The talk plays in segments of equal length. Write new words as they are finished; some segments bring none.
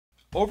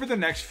Over the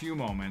next few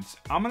moments,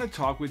 I'm going to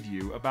talk with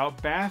you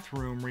about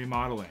bathroom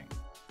remodeling.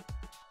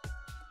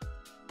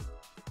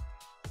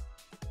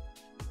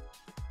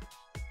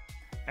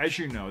 As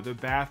you know, the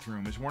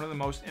bathroom is one of the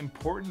most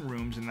important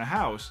rooms in the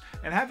house,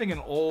 and having an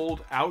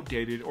old,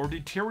 outdated, or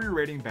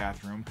deteriorating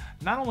bathroom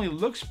not only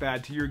looks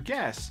bad to your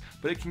guests,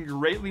 but it can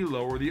greatly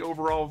lower the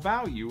overall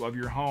value of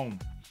your home.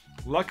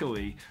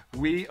 Luckily,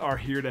 we are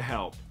here to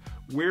help.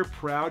 We're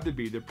proud to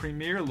be the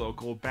premier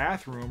local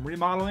bathroom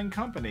remodeling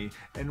company,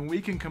 and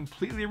we can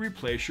completely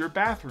replace your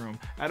bathroom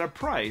at a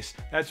price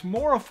that's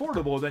more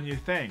affordable than you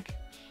think.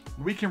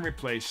 We can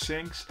replace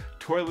sinks,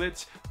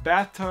 toilets,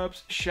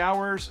 bathtubs,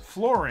 showers,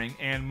 flooring,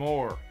 and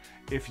more.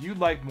 If you'd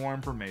like more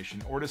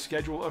information or to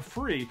schedule a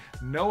free,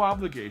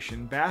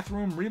 no-obligation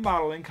bathroom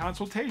remodeling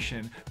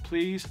consultation,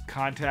 please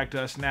contact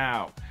us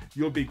now.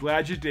 You'll be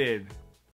glad you did.